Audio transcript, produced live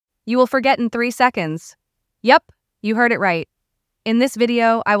You will forget in 3 seconds. Yep, you heard it right. In this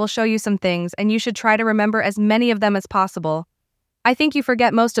video, I will show you some things and you should try to remember as many of them as possible. I think you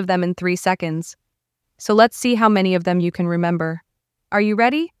forget most of them in 3 seconds. So let's see how many of them you can remember. Are you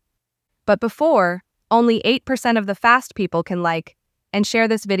ready? But before, only 8% of the fast people can like and share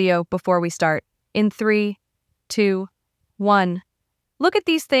this video before we start. In 3, 2, 1. Look at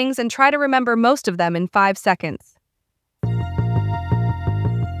these things and try to remember most of them in 5 seconds.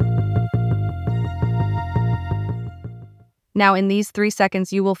 Now in these 3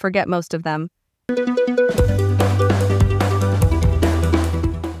 seconds you will forget most of them.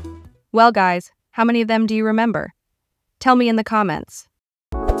 Well guys, how many of them do you remember? Tell me in the comments.